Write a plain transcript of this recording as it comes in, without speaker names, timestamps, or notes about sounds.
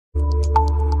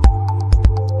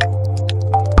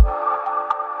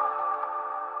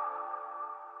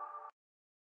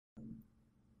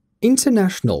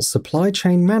International supply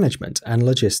chain management and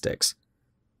logistics.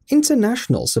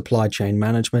 International supply chain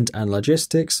management and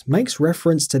logistics makes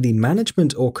reference to the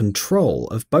management or control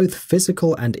of both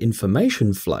physical and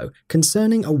information flow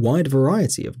concerning a wide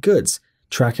variety of goods,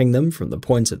 tracking them from the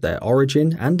point of their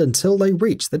origin and until they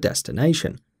reach the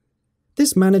destination.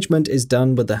 This management is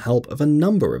done with the help of a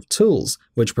number of tools,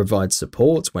 which provide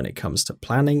support when it comes to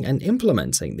planning and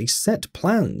implementing the set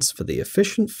plans for the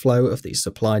efficient flow of the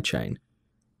supply chain.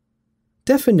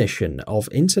 Definition of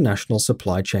international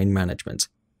supply chain management.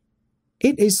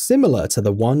 It is similar to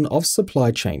the one of supply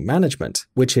chain management,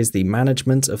 which is the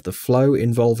management of the flow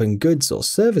involving goods or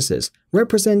services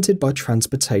represented by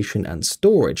transportation and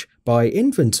storage, by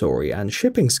inventory and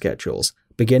shipping schedules,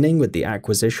 beginning with the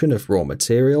acquisition of raw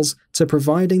materials to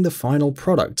providing the final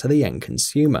product to the end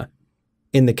consumer.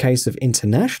 In the case of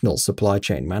international supply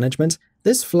chain management,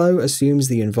 this flow assumes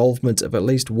the involvement of at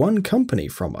least one company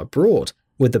from abroad,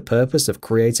 with the purpose of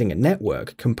creating a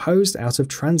network composed out of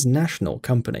transnational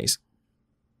companies.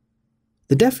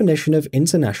 The definition of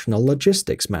international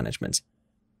logistics management.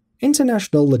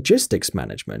 International logistics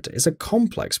management is a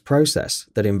complex process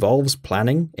that involves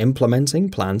planning, implementing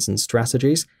plans and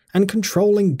strategies, and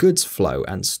controlling goods flow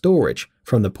and storage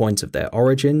from the point of their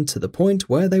origin to the point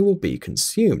where they will be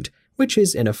consumed, which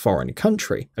is in a foreign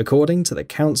country, according to the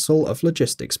Council of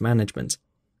Logistics Management.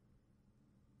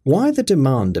 Why the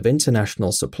demand of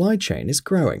international supply chain is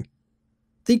growing.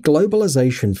 The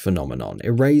globalization phenomenon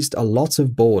erased a lot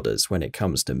of borders when it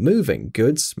comes to moving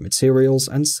goods, materials,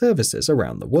 and services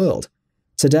around the world.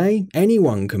 Today,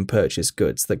 anyone can purchase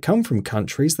goods that come from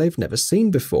countries they've never seen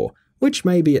before, which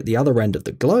may be at the other end of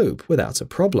the globe without a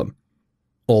problem.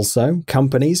 Also,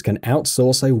 companies can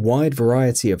outsource a wide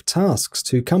variety of tasks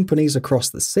to companies across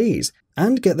the seas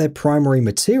and get their primary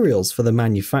materials for the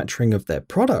manufacturing of their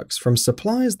products from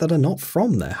suppliers that are not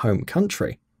from their home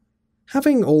country.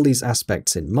 Having all these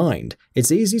aspects in mind,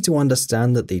 it's easy to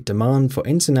understand that the demand for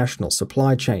international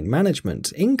supply chain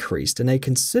management increased in a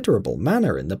considerable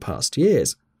manner in the past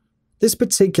years. This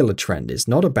particular trend is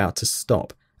not about to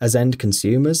stop, as end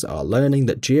consumers are learning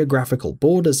that geographical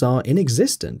borders are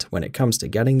inexistent when it comes to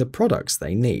getting the products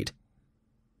they need.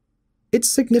 Its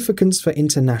significance for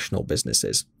international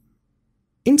businesses.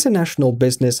 International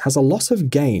business has a lot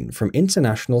of gain from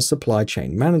international supply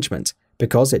chain management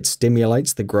because it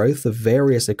stimulates the growth of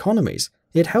various economies,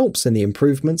 it helps in the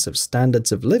improvements of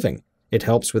standards of living, it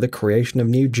helps with the creation of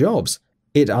new jobs,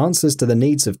 it answers to the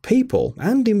needs of people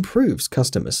and improves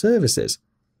customer services.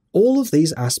 All of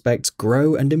these aspects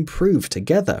grow and improve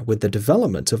together with the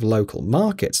development of local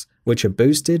markets, which are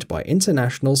boosted by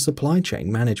international supply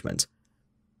chain management.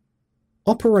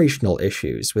 Operational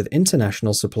issues with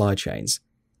international supply chains.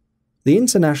 The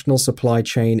international supply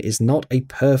chain is not a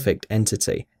perfect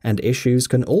entity, and issues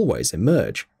can always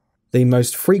emerge. The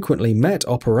most frequently met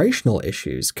operational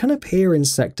issues can appear in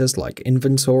sectors like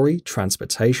inventory,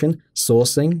 transportation,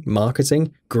 sourcing,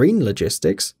 marketing, green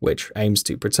logistics, which aims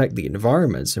to protect the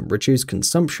environment and reduce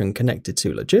consumption connected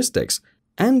to logistics,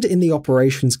 and in the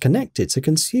operations connected to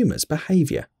consumers'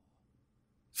 behavior.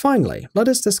 Finally, let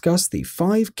us discuss the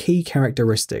 5 key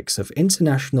characteristics of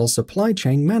international supply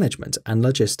chain management and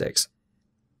logistics.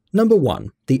 Number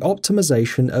 1. The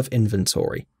optimization of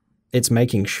inventory. It's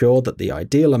making sure that the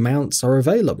ideal amounts are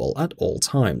available at all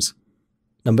times.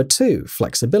 Number 2.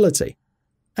 Flexibility.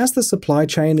 As the supply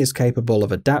chain is capable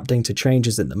of adapting to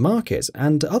changes in the market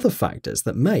and other factors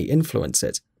that may influence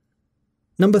it.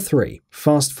 Number 3.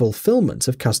 Fast fulfillment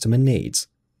of customer needs.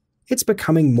 It's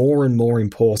becoming more and more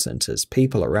important as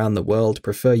people around the world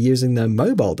prefer using their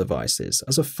mobile devices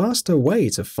as a faster way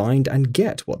to find and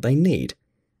get what they need.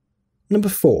 Number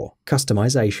 4.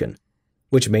 Customization,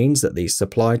 which means that the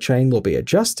supply chain will be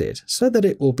adjusted so that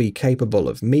it will be capable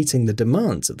of meeting the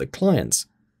demands of the clients.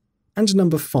 And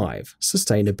number 5.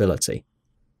 Sustainability.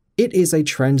 It is a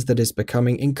trend that is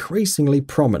becoming increasingly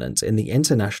prominent in the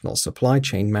international supply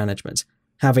chain management,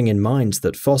 having in mind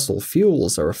that fossil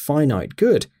fuels are a finite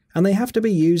good and they have to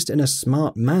be used in a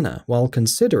smart manner while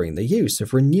considering the use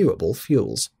of renewable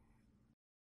fuels.